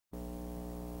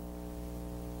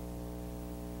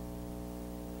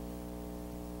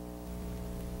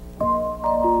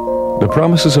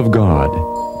promises of God.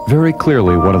 Very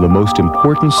clearly one of the most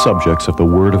important subjects of the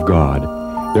Word of God.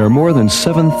 There are more than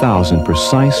 7,000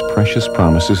 precise, precious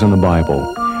promises in the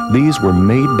Bible. These were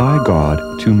made by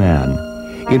God to man.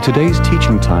 In today's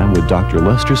teaching time with Dr.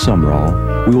 Lester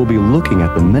Sumrall, we will be looking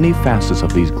at the many facets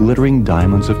of these glittering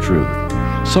diamonds of truth.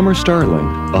 Some are startling,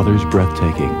 others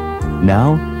breathtaking.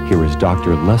 Now, here is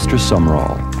Dr. Lester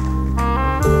Sumrall.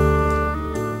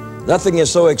 Nothing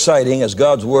is so exciting as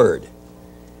God's Word.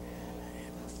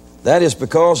 That is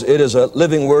because it is a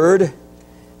living Word,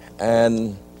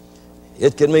 and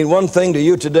it can mean one thing to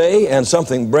you today and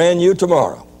something brand new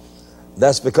tomorrow.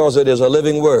 That's because it is a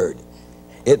living Word.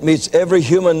 It meets every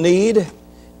human need,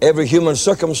 every human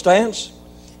circumstance,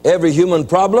 every human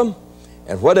problem,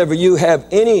 and whatever you have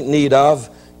any need of,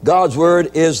 God's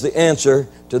Word is the answer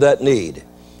to that need.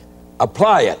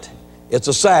 Apply it. It's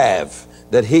a salve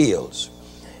that heals.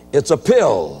 It's a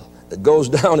pill that goes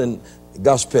down in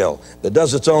gospel that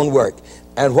does its own work.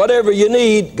 And whatever you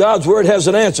need, God's Word has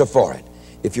an answer for it.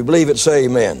 If you believe it, say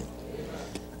amen.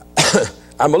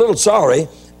 I'm a little sorry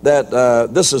that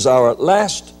this is our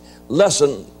last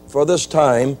lesson for this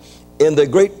time in the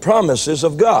great promises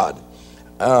of God.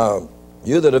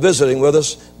 You that are visiting with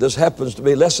us, this happens to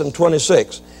be lesson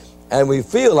 26, and we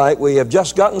feel like we have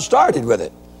just gotten started with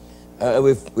it.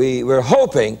 We're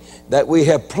hoping that we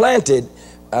have planted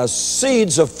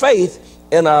seeds of faith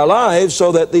in our lives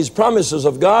so that these promises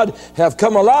of God have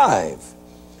come alive.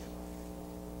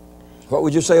 What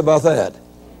would you say about that?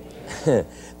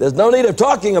 There's no need of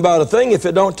talking about a thing if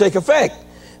it don't take effect.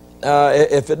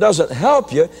 If it doesn't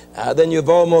help you, then you've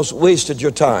almost wasted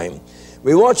your time.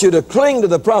 We want you to cling to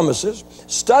the promises,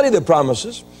 study the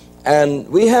promises, and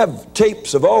we have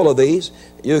tapes of all of these.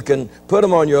 You can put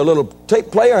them on your little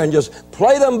tape player and just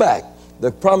play them back,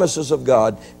 the promises of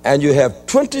God, and you have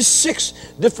 26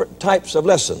 different types of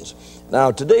lessons.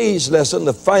 Now, today's lesson,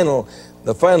 the final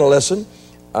lesson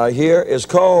here is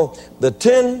called the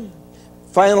 10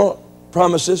 Final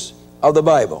Promises of the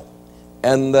Bible.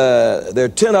 And there are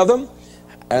 10 of them,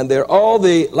 and they're all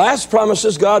the last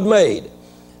promises God made.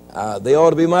 They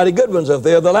ought to be mighty good ones if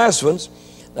they're the last ones.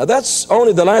 Now, that's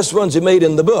only the last ones He made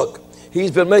in the book.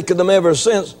 He's been making them ever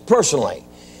since personally,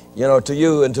 to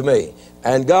you and to me.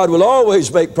 And God will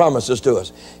always make promises to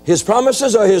us. His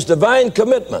promises are His divine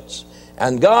commitments,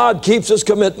 and God keeps His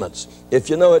commitments. If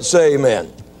you know it, say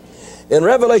amen. In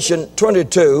Revelation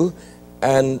 22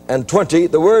 and 20,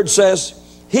 the Word says,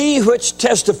 "He which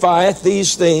testifieth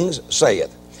these things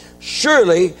saith,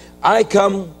 Surely I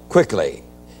come quickly.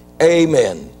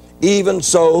 Amen. Even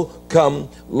so come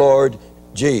Lord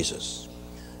Jesus."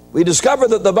 We discover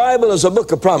that the Bible is a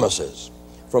book of promises.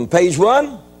 From page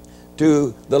 1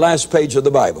 to the last page of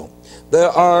the Bible, there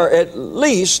are at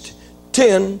least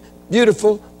 10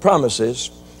 beautiful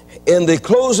promises in the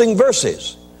closing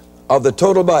verses of the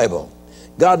total Bible.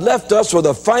 God left us with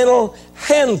a final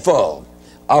handful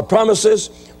of promises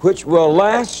which will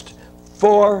last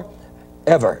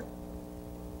forever.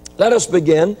 Let us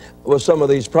begin with some of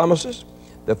these promises.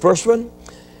 The first one,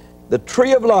 the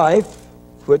tree of life,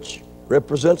 which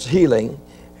represents healing,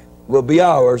 will be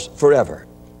ours forever.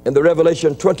 In the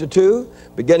Revelation 22,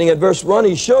 beginning at verse 1,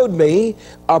 He showed me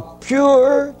a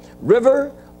pure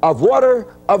river of water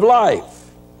of life.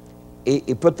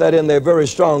 He put that in there very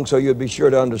strong so you'd be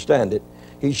sure to understand it.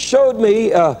 He showed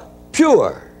me a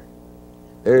pure,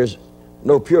 there's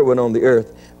no pure one on the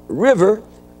earth, river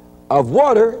of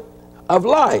water of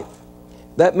life.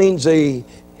 That means the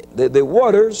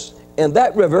waters in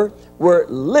that river were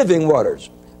living waters.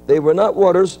 They were not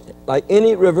waters like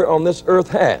any river on this earth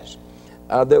has.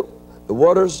 The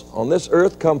waters on this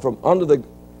earth come from under the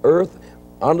earth,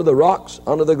 under the rocks,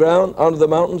 under the ground, under the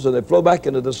mountains, and they flow back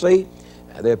into the sea.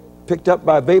 They're picked up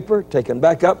by vapor, taken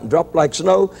back up, and dropped like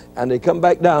snow, and they come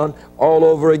back down all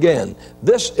over again.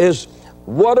 This is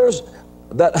waters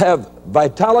that have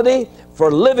vitality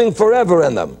for living forever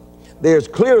in them. They're as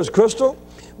clear as crystal.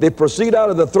 They proceed out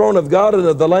of the throne of God and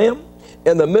of the Lamb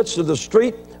in the midst of the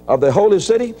street of the holy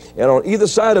city. And on either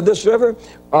side of this river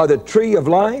are the tree of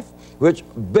life, which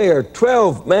bear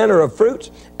 12 manner of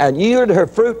fruits and yield her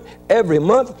fruit every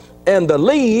month. And the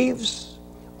leaves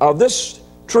of this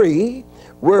tree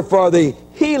were for the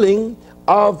healing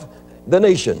of the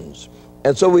nations.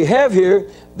 And so we have here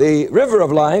the river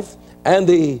of life and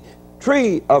the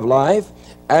tree of life,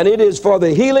 and it is for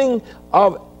the healing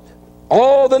of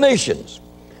all the nations.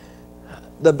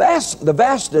 The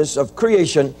vastness of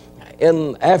creation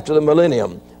after the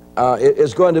millennium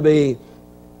is going to be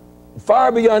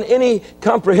far beyond any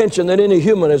comprehension that any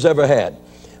human has ever had.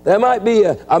 There might be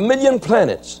a million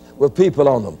planets with people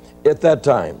on them at that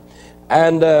time.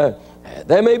 And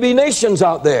there may be nations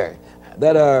out there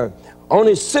that are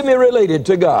only semi-related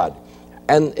to God.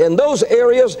 And in those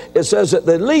areas, it says that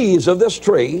the leaves of this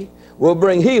tree will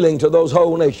bring healing to those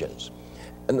whole nations.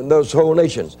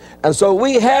 And so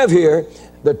we have here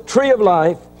the tree of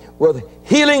life with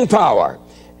healing power.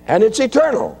 And it's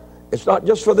eternal. It's not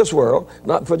just for this world,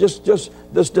 not for just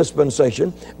this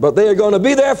dispensation, but they are going to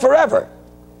be there forever.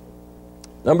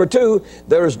 Number two,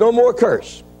 there is no more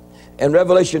curse. In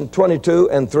Revelation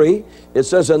 22:3, it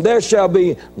says, and there shall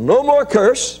be no more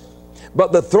curse,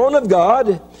 but the throne of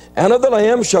God and of the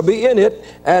Lamb shall be in it,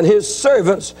 and his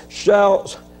servants shall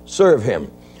serve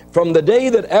him. From the day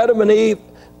that Adam and Eve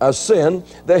sinned,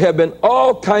 there have been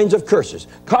all kinds of curses,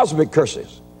 cosmic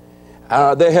curses.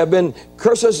 There have been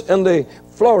curses in the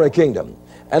flora kingdom,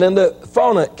 and in the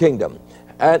fauna kingdom,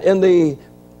 and in the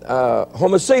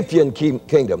Homo sapien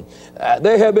kingdom.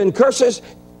 There have been curses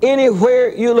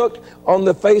anywhere you look on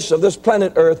the face of this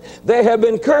planet Earth. There have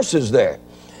been curses there.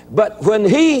 But when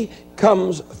he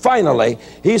comes finally,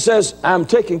 he says, I'm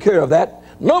taking care of that.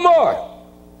 No more.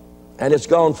 And it's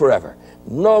gone forever.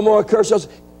 No more curses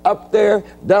up there,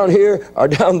 down here, or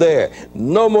down there.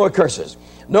 No more curses.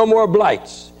 No more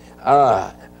blights.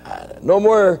 No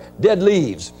more dead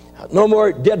leaves. No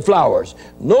more dead flowers.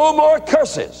 No more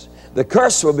curses. The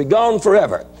curse will be gone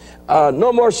forever.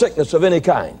 No more sickness of any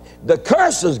kind. The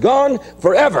curse is gone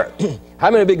forever. How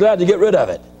many would be glad to get rid of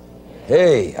it?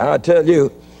 Hey, I tell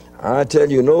you,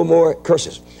 no more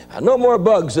curses. No more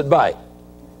bugs that bite.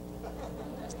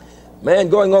 Man,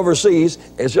 going overseas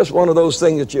is just one of those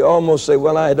things that you almost say,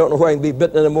 well, I don't know whether I can be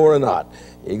bitten anymore or not.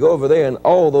 You go over there and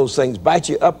all those things bite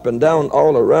you up and down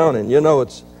all around, and you know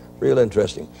it's real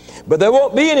interesting. But there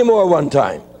won't be any more one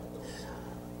time.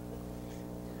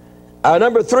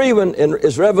 Number three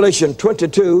is Revelation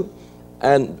 22,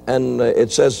 and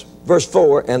it says, verse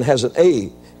 4, and has an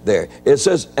A there. It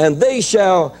says, and they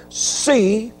shall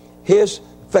see his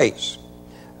face.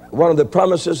 One of the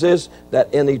promises is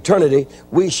that in eternity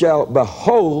we shall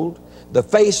behold the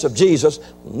face of Jesus,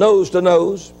 nose to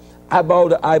nose, eyeball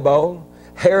to eyeball,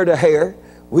 hair to hair.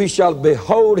 We shall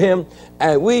behold him,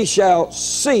 and we shall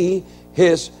see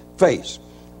his face.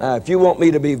 Now, if you want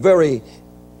me to be very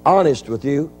honest with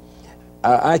you,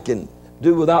 I can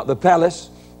do without the palace,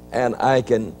 and I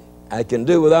can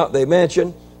do without the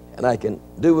mansion, and I can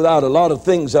do without a lot of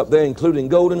things up there, including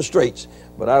golden streets,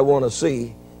 but I want to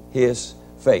see his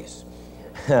face.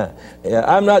 Yeah,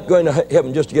 I'm not going to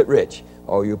heaven just to get rich,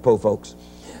 all you poor folks.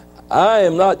 I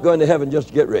am not going to heaven just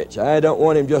to get rich. I don't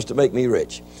want him just to make me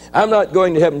rich. I'm not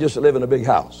going to heaven just to live in a big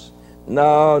house.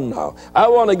 No. I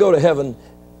want to go to heaven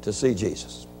to see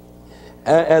Jesus.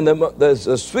 And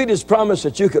the sweetest promise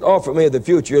that you could offer me in the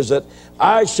future is that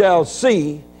I shall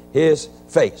see his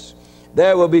face.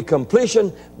 There will be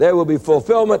completion. There will be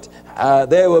fulfillment.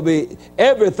 There will be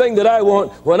everything that I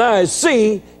want when I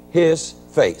see his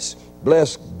face.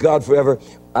 Bless God forever.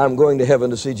 I'm going to heaven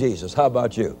to see Jesus. How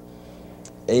about you?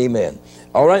 Amen.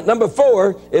 All right, number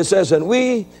 4, it says, and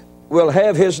we will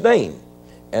have his name.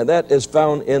 And that is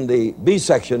found in the B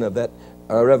section of that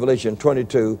Revelation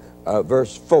 22,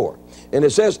 verse 4. And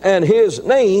it says, and his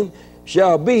name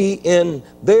shall be in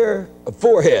their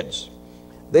foreheads.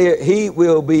 He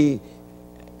will be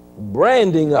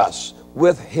branding us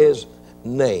with his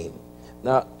name.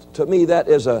 Now, to me, that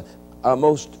is a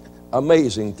most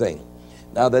amazing thing.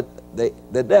 Now, that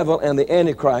the devil and the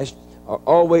Antichrist are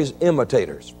always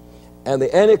imitators. And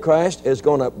the Antichrist is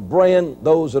going to brand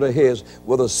those that are his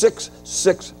with a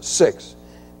 666.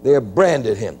 They have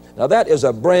branded him. Now, that is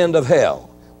a brand of hell.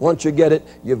 Once you get it,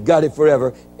 you've got it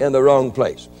forever in the wrong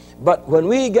place. But when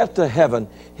we get to heaven,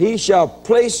 he shall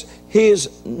place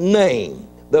his name,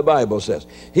 the Bible says.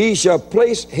 He shall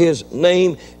place his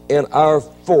name in our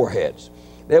foreheads.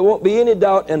 There won't be any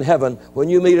doubt in heaven when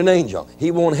you meet an angel.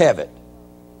 He won't have it.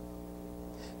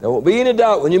 There won't be any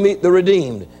doubt when you meet the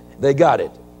redeemed. They got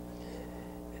it.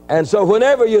 And so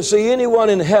whenever you see anyone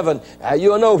in heaven,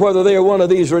 you'll know whether they're one of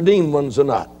these redeemed ones or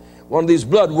not, one of these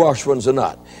blood-washed ones or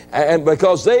not. And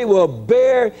because they will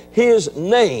bear his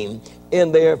name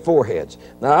in their foreheads.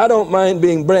 Now, I don't mind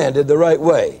being branded the right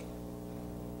way.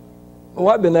 Oh,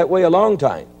 I've been that way a long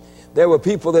time. There were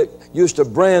people that used to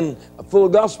brand full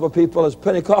gospel people as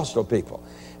Pentecostal people.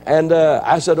 And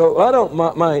I said, oh, I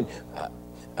don't mind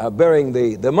bearing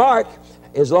the mark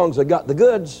as long as I got the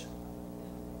goods,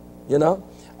 you know.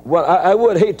 Well, I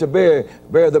would hate to bear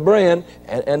the brand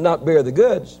and not bear the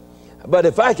goods. But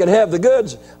if I can have the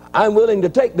goods, I'm willing to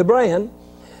take the brand.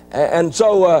 And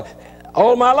so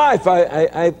all my life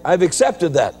I've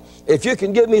accepted that. If you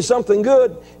can give me something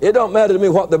good, it don't matter to me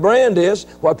what the brand is,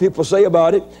 what people say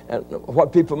about it, and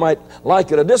what people might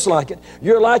like it or dislike it.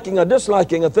 You're liking or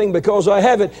disliking a thing because I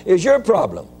have it is your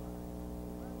problem,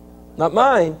 not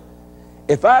mine.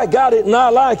 If I got it and I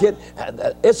like it,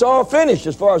 it's all finished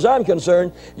as far as I'm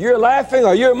concerned. You're laughing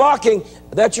or you're mocking,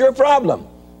 that's your problem.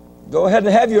 Go ahead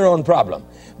and have your own problem.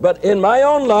 But in my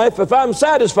own life, if I'm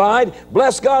satisfied,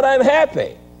 bless God, I'm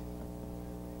happy.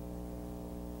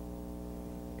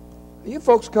 Are you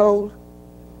folks cold?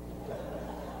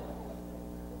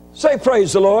 Say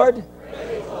praise the Lord.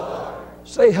 Praise the Lord.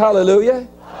 Say hallelujah.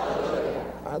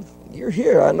 Hallelujah. You're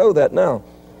here, I know that now.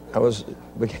 I was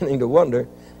beginning to wonder.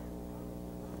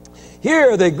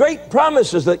 Here are the great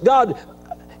promises that God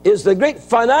is the great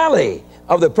finale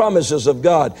of the promises of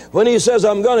God. When he says,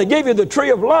 I'm going to give you the tree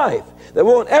of life, there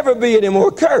won't ever be any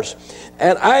more curse.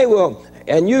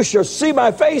 And you shall see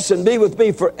my face and be with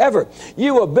me forever.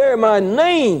 You will bear my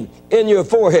name in your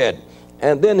forehead.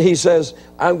 And then he says,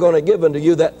 I'm going to give unto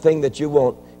you that thing that you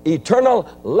want, eternal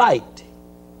light.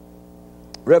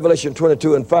 Revelation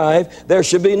 22:5, there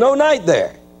should be no night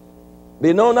there.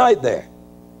 Be no night there.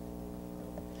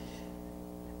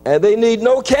 And they need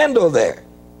no candle there,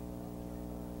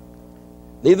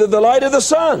 neither the light of the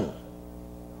sun.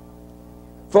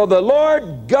 For the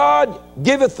Lord God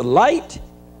giveth light,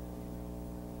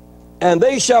 and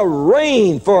they shall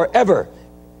reign forever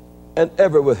and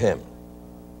ever with him.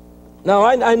 Now,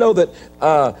 I know that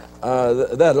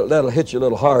that'll hit you a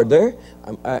little hard there.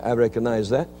 I recognize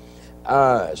that.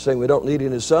 Saying we don't need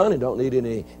any sun and don't need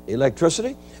any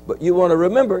electricity. But you want to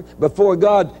remember, before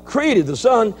God created the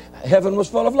sun, heaven was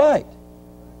full of light.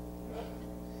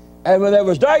 And when there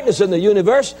was darkness in the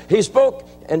universe, he spoke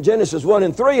in Genesis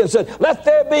 1:3 and said, let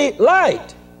there be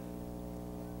light.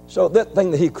 So that thing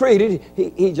that he created,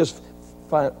 he just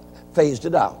phased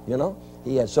it out, you know.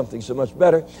 He had something so much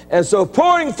better. And so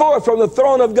pouring forth from the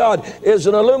throne of God is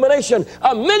an illumination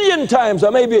 1,000,000 times, or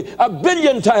maybe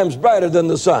 1,000,000,000 times brighter than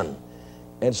the sun.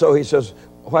 And so he says,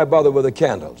 why bother with the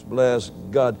candles? Bless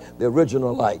God, the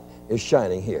original light is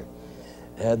shining here.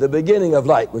 The beginning of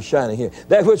light was shining here.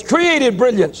 That which created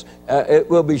brilliance, it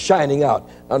will be shining out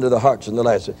under the hearts and the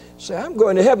lights. Say, I'm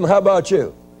going to heaven. How about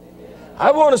you?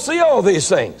 I want to see all these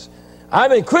things.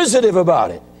 I'm inquisitive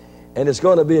about it. And it's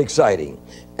going to be exciting.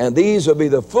 And these will be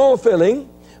the fulfilling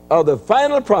of the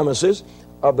final promises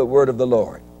of the word of the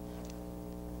Lord.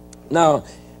 Now,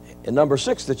 in number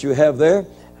 6 that you have there,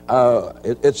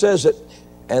 it says that,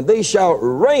 and they shall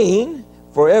reign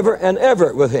forever and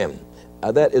ever with him.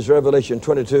 That is Revelation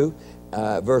 22,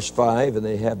 verse 5, and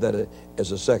they have that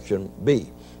as a section B.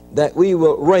 That we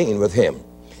will reign with him.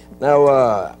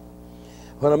 Now,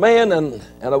 when a man and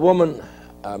a woman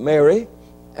marry,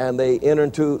 and they enter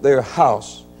into their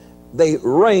house, they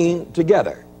reign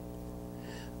together.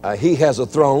 He has a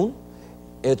throne.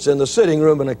 It's in the sitting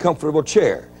room in a comfortable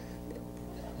chair.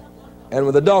 And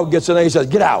when the dog gets in there, he says,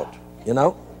 get out, you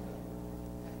know.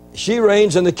 She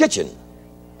reigns in the kitchen.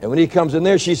 And when he comes in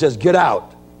there, she says, get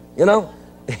out, you know.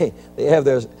 They have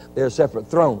their separate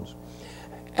thrones.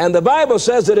 And the Bible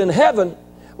says that in heaven,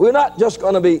 we're not just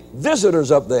going to be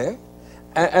visitors up there,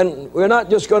 and we're not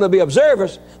just going to be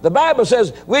observers. The Bible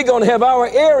says we're going to have our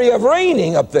area of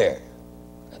reigning up there.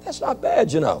 That's not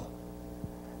bad, you know.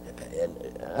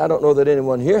 I don't know that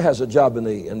anyone here has a job in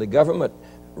the government,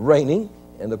 reigning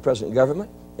in the present government.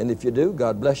 And if you do,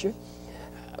 God bless you.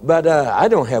 But I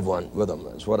don't have one with them,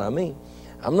 that's what I mean.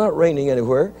 I'm not reigning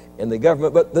anywhere in the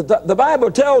government. But the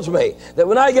Bible tells me that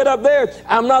when I get up there,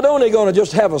 I'm not only going to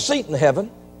just have a seat in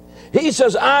heaven. He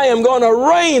says I am going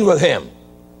to reign with him.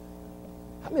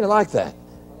 I mean, I like that.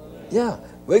 Yeah,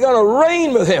 we're going to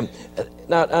reign with him.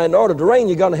 Now, in order to reign,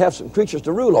 you're going to have some creatures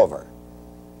to rule over.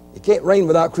 You can't reign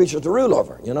without creatures to rule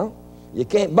over, you know. You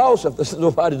can't boss if there's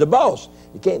nobody to boss.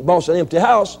 You can't boss an empty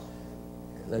house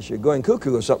unless you're going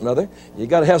cuckoo or something or other. You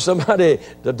got to have somebody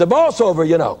to boss over,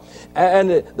 you know. And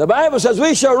the Bible says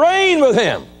we shall reign with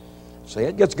him. See,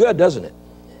 it gets good, doesn't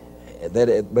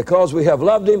it? Because we have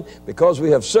loved him, because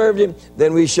we have served him,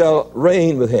 then we shall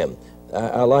reign with him.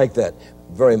 I like that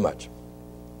very much.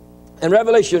 In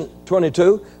Revelation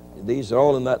 22, these are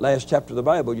all in that last chapter of the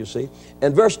Bible, you see.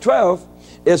 In verse 12,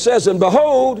 it says, and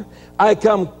behold, I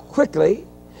come quickly,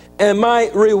 and my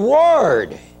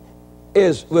reward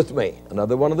is with me.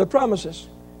 Another one of the promises.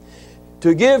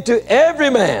 To give to every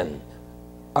man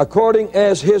according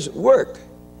as his work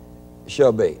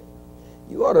shall be.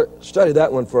 You ought to study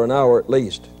that one for an hour at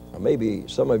least. Or maybe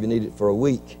some of you need it for a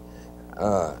week.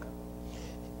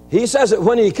 He says that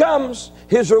when he comes,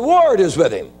 his reward is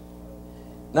with him.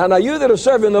 Now you that are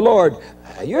serving the Lord,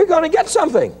 you're going to get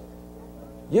something.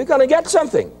 You're going to get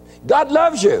something. God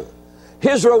loves you.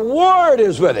 His reward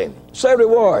is with him. Say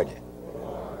reward.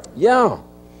 Yeah.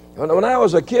 When I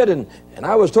was a kid and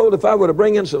I was told if I were to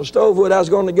bring in some stove wood, I was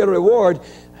going to get a reward.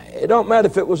 It don't matter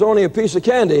if it was only a piece of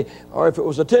candy or if it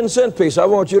was a 10-cent piece. I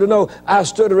want you to know I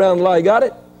stood around until I got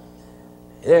it.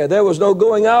 Yeah, there was no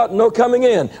going out and no coming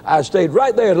in. I stayed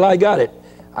right there until I got it.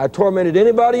 I tormented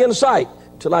anybody in sight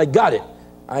till I got it.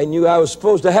 I knew I was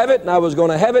supposed to have it, and I was going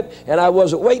to have it, and I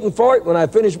wasn't waiting for it. When I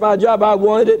finished my job, I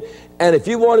wanted it. And if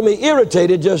you wanted me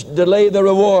irritated, just delay the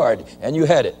reward, and you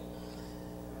had it.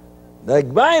 The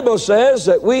Bible says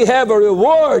that we have a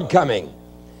reward coming.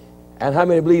 And how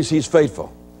many believes He's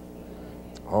faithful?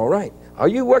 All right. Are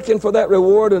you working for that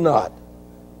reward or not?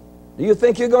 Do you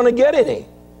think you're going to get any?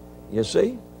 You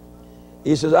see?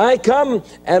 He says, I come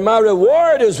and my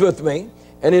reward is with me.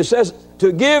 And He says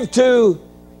to give to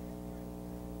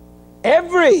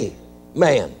every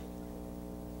man.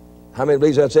 How many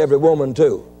believes that's every woman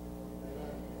too?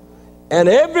 And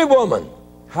every woman.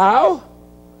 How?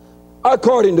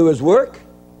 According to his work.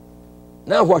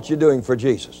 Now what you doing for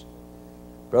Jesus?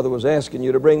 Brother was asking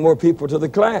you to bring more people to the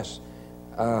class.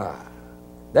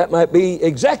 That might be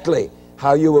exactly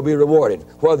how you will be rewarded,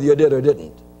 whether you did or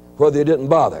didn't, whether you didn't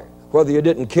bother, whether you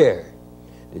didn't care.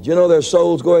 Did you know there's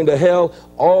souls going to hell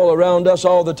all around us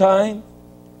all the time?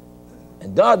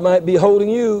 And God might be holding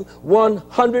you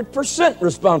 100%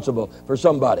 responsible for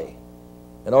somebody.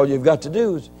 And all you've got to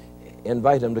do is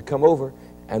invite them to come over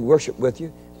and worship with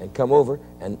you, and come over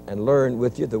and learn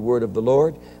with you the word of the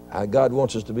Lord. God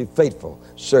wants us to be faithful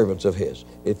servants of His.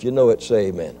 If you know it, say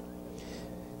amen.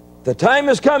 The time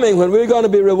is coming when we're going to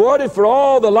be rewarded for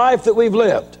all the life that we've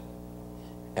lived.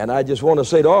 And I just want to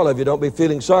say to all of you, don't be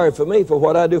feeling sorry for me for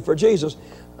what I do for Jesus.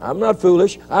 I'm not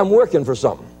foolish. I'm working for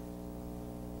something.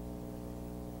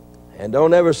 And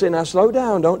don't ever say, now slow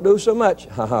down, don't do so much.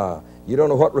 You don't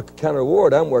know what kind of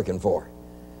reward I'm working for.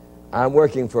 I'm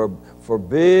working for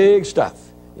big stuff,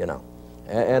 you know.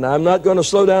 And I'm not going to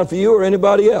slow down for you or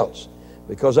anybody else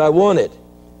because I want it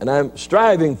and I'm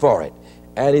striving for it.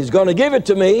 And He's going to give it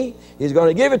to me. He's going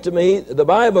to give it to me. The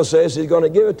Bible says He's going to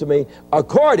give it to me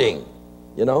according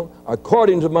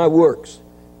to my works.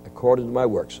 According to my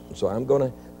works. And so I'm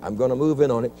going to move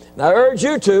in on it. And I urge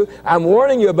you to. I'm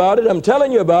warning you about it. I'm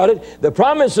telling you about it. The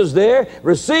promise is there.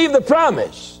 Receive the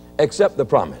promise. Accept the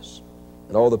promise.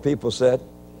 And all the people said,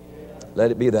 let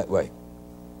it be that way.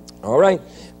 All right.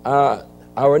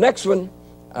 Our next one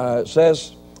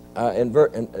says,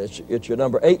 it's your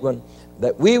number 8 one,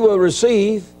 that we will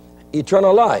receive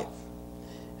eternal life.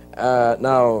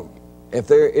 Now, if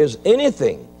there is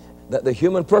anything that the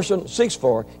human person seeks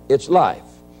for, it's life.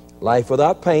 Life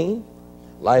without pain,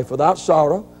 life without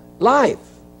sorrow, life.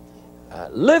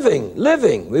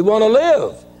 Living. We want to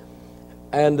live.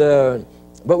 And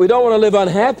but we don't want to live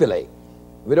unhappily.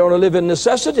 We don't want to live in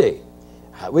necessity.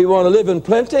 We want to live in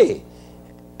plenty.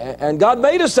 And God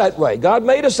made us that way. God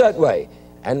made us that way.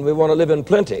 And we want to live in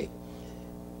plenty.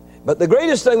 But the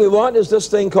greatest thing we want is this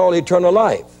thing called eternal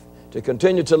life, to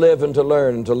continue to live and to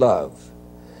learn and to love.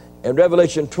 In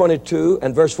Revelation 22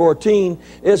 and verse 14,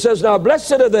 it says, now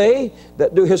blessed are they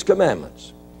that do His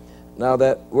commandments. Now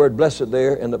that word blessed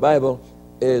there in the Bible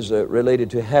is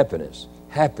related to happiness.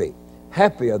 Happy.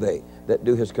 Happy are they that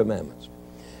do His commandments.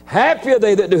 Happy are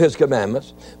they that do His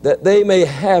commandments, that they may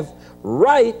have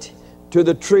right to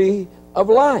the tree of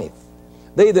life.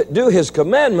 They that do His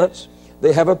commandments,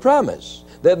 they have a promise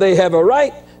that they have a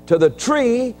right to the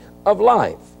tree of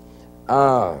life.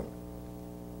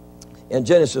 In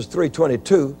Genesis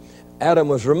 3:22, Adam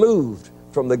was removed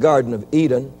from the Garden of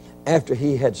Eden after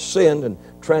he had sinned and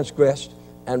transgressed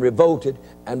and revolted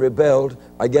and rebelled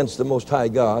against the Most High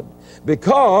God,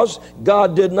 because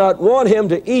God did not want him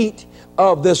to eat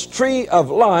of this tree of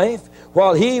life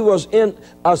while he was in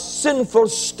a sinful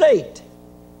state.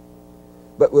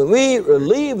 But when we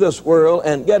leave this world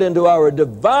and get into our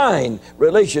divine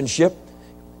relationship,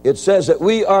 it says that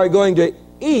we are going to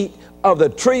eat of the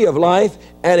tree of life,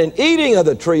 and in eating of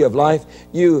the tree of life,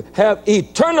 you have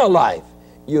eternal life.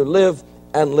 You live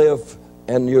and live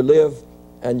and you live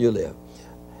and you live.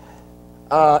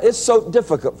 It's so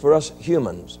difficult for us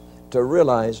humans to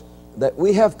realize that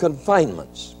we have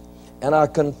confinements, and our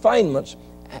confinements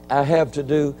have to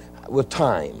do with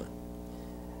time.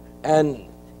 And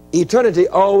eternity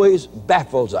always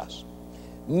baffles us.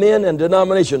 Men and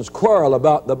denominations quarrel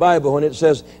about the Bible when it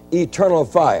says eternal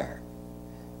fire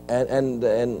and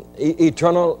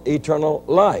eternal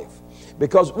life,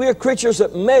 because we are creatures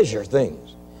that measure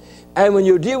things. And when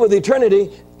you deal with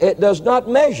eternity, it does not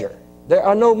measure. There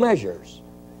are no measures.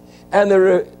 And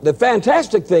the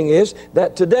fantastic thing is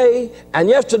that today and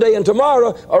yesterday and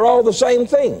tomorrow are all the same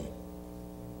thing.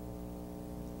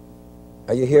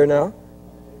 Are you here now?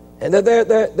 And that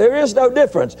there is no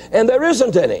difference. And there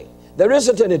isn't any. There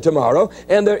isn't any tomorrow.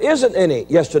 And there isn't any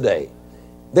yesterday.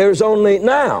 There's only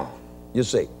now, you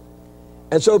see.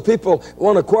 And so people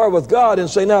want to quarrel with God and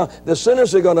say, now, the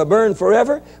sinners are going to burn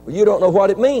forever. Well, you don't know what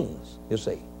it means, you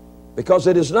see. Because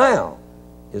it is now.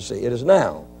 You see, it is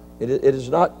now. It is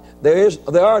not,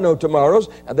 there are no tomorrows,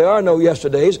 and there are no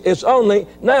yesterdays. It's only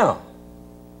now.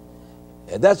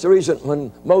 And that's the reason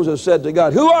when Moses said to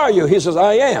God, who are you? He says,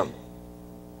 I am.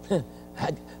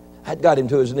 I'd got him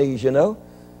to his knees, you know.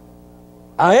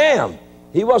 I am.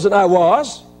 He wasn't I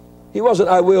was. He wasn't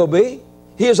I will be.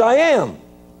 He is I am.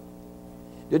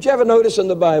 Did you ever notice in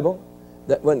the Bible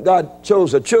that when God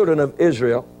chose the children of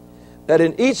Israel, that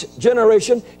in each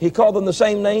generation he called them the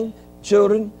same name,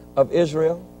 children of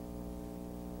Israel?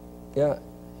 Yeah.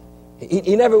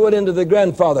 He never went into the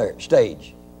grandfather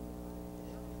stage.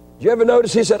 Did you ever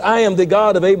notice he said, I am the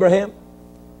God of Abraham,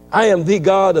 I am the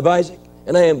God of Isaac,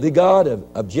 and I am the God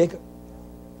of Jacob?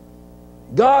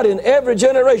 God in every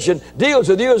generation deals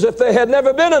with you as if there had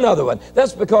never been another one.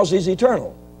 That's because he's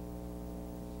eternal.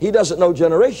 He doesn't know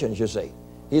generations, you see.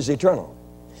 He's eternal.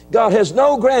 God has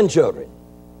no grandchildren.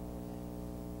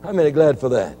 How many are glad for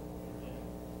that?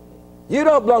 You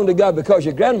don't belong to God because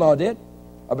your grandma did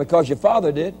or because your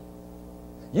father did.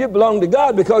 You belong to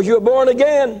God because you were born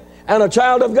again and a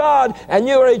child of God, and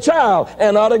you are a child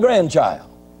and not a grandchild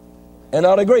and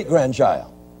not a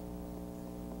great-grandchild.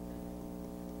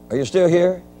 Are you still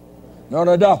here? Not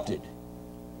adopted.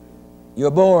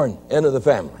 You're born into the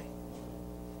family.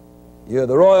 You're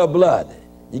the royal blood.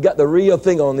 You got the real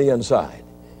thing on the inside.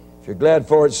 If you're glad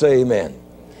for it, say amen.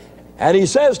 And he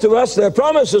says to us, there are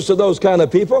promises to those kind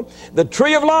of people. The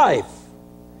tree of life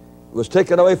was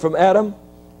taken away from Adam,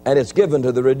 and it's given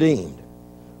to the redeemed.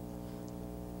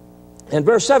 In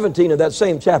verse 17 of that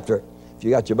same chapter, if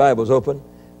you got your Bibles open,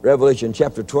 Revelation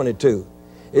chapter 22,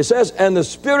 it says, and the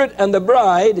Spirit and the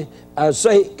bride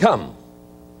say, come.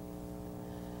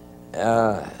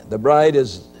 The bride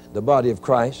is the body of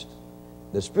Christ.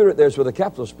 The Spirit there's with a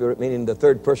capital Spirit, meaning the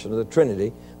third person of the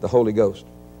Trinity, the Holy Ghost.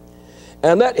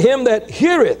 And let him that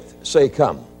heareth say,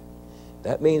 come.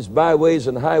 That means byways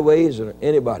and highways, or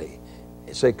anybody.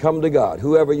 Say, come to God.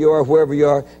 Whoever you are, wherever you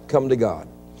are, come to God.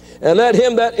 And let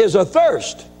him that is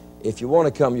athirst, if you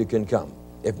want to come, you can come.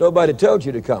 If nobody tells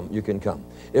you to come, you can come.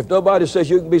 If nobody says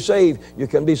you can be saved, you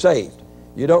can be saved.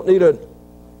 You don't need an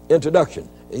introduction.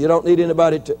 You don't need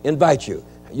anybody to invite you.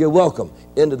 You're welcome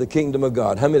into the kingdom of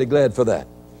God. How many are glad for that?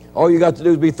 All you got to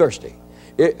do is be thirsty.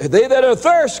 They that are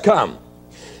thirst, come.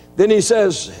 Then he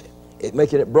says,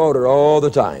 making it broader all the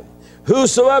time,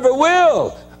 whosoever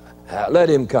will, let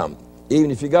him come. Even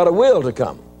if you got a will to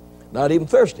come. Not even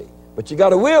thirsty, but you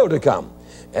got a will to come.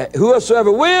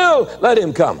 Whosoever will, let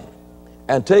him come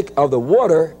and take of the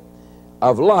water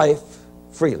of life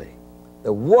freely.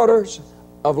 The waters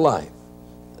of life.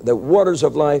 The waters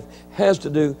of life has to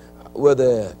do with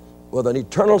an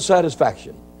eternal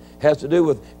satisfaction. Has to do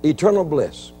with eternal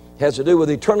bliss. Has to do with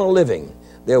eternal living.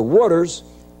 They're waters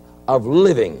of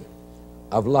living,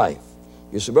 of life.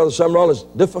 You say, Brother Sumrall, it's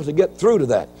difficult to get through to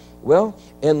that. Well,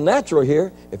 in natural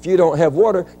here, if you don't have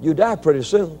water, you die pretty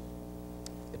soon.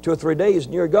 2 or 3 days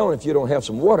and you're gone if you don't have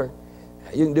some water.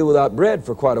 You can do without bread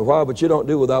for quite a while, but you don't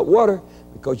do without water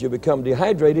because you become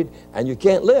dehydrated and you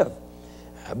can't live.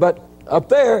 But up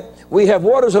there, we have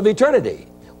waters of eternity,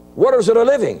 waters that are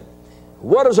living,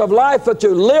 waters of life that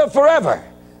you live forever.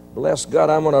 Bless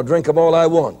God, I'm going to drink them all I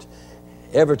want,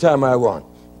 every time I want,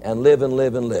 and live and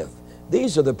live and live.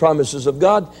 These are the promises of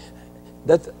God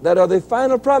that are the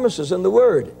final promises in the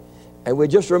Word. And we're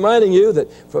just reminding you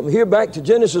that from here back to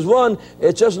Genesis 1,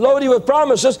 it's just loaded with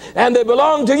promises, and they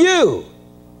belong to you.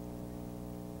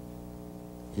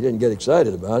 You didn't get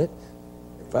excited about it.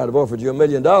 If I'd have offered you $1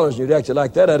 million and you'd acted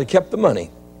like that, I'd have kept the money.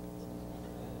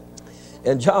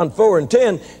 In John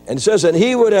 4:10, and it says, and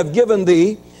he would have given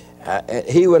thee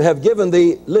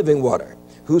living water.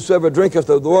 Whosoever drinketh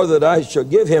of the water that I shall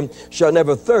give him shall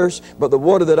never thirst, but the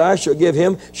water that I shall give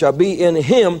him shall be in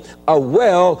him a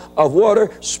well of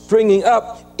water springing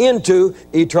up into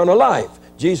eternal life.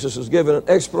 Jesus has given an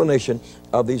explanation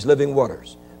of these living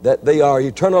waters, that they are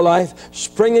eternal life,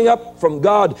 springing up from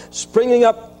God, springing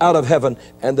up out of heaven,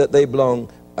 and that they belong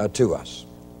to us.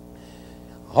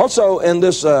 Also in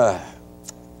these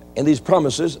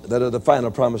promises that are the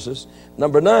final promises,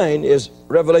 number 9 is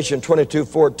Revelation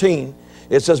 22:14.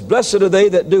 It says, blessed are they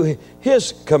that do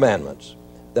his commandments.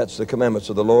 That's the commandments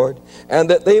of the Lord. And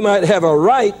that they might have a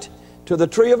right to the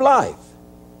tree of life.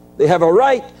 They have a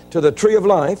right to the tree of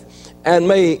life and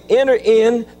may enter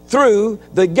in through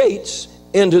the gates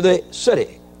into the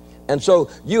city. And so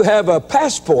you have a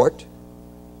passport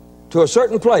to a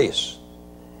certain place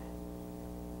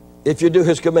if you do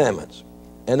his commandments.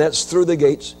 And that's through the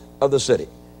gates of the city.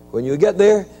 When you get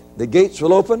there, the gates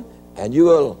will open and you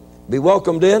will be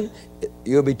welcomed in.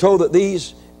 You'll be told that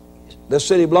this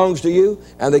city belongs to you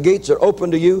and the gates are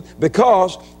open to you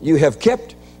because you have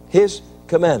kept his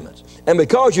commandments. And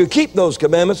because you keep those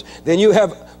commandments, then you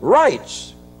have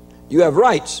rights. You have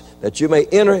rights that you may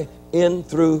enter in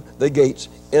through the gates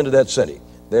into that city.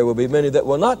 There will be many that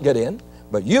will not get in,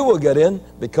 but you will get in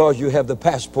because you have the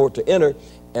passport to enter,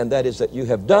 and that is that you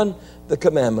have done the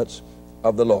commandments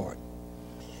of the Lord.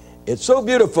 It's so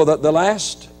beautiful that the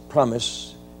last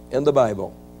promise in the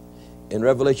Bible, in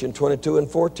Revelation 22 and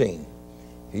 14,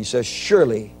 he says,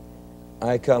 surely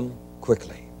I come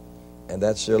quickly. And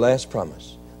that's their last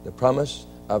promise, the promise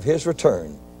of his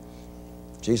return.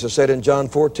 Jesus said in John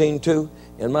 14:2,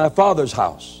 in my Father's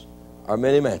house are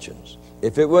many mansions.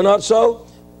 If it were not so,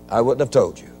 I wouldn't have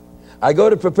told you. I go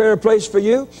to prepare a place for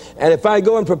you, and if I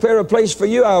go and prepare a place for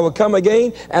you, I will come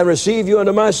again and receive you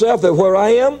unto myself, that where I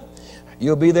am,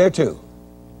 you'll be there too.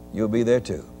 You'll be there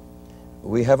too.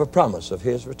 We have a promise of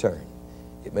his return.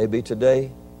 It may be today,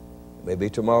 it may be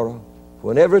tomorrow.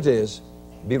 Whenever it is,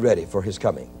 be ready for his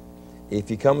coming. If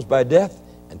he comes by death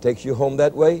and takes you home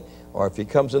that way, or if he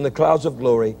comes in the clouds of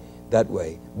glory that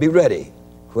way, be ready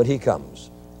when he comes,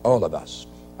 all of us.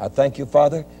 I thank you,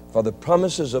 Father, for the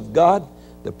promises of God,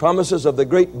 the promises of the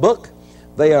great book.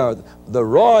 They are the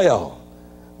royal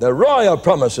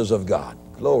promises of God.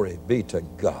 Glory be to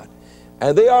God.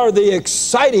 And they are the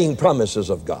exciting promises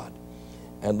of God.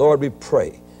 And Lord, we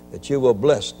pray that you will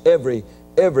bless every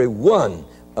one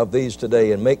of these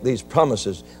today and make these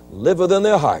promises live within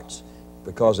their hearts,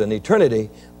 because in eternity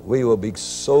we will be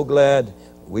so glad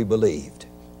we believed.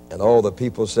 And all the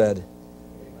people said,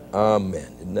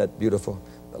 amen. Isn't that beautiful?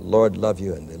 The Lord love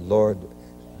you and the Lord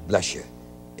bless you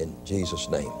in Jesus'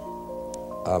 name.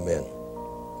 Amen.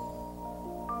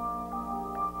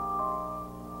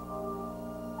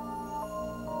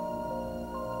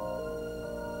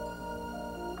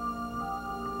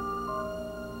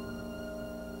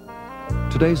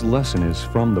 Today's lesson is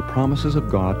from the Promises of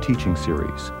God teaching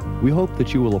series. We hope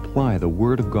that you will apply the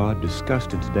Word of God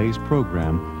discussed in today's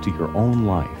program to your own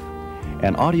life.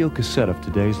 An audio cassette of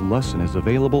today's lesson is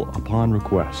available upon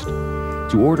request.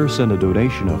 To order, send a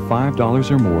donation of $5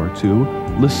 or more to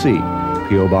LaCie,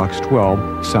 P.O. Box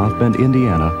 12, South Bend,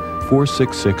 Indiana,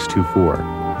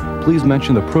 46624. Please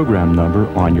mention the program number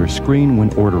on your screen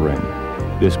when ordering.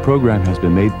 This program has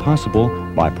been made possible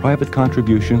by private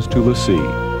contributions to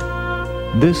LaCie.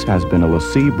 This has been a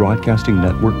LaCie Broadcasting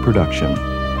Network production.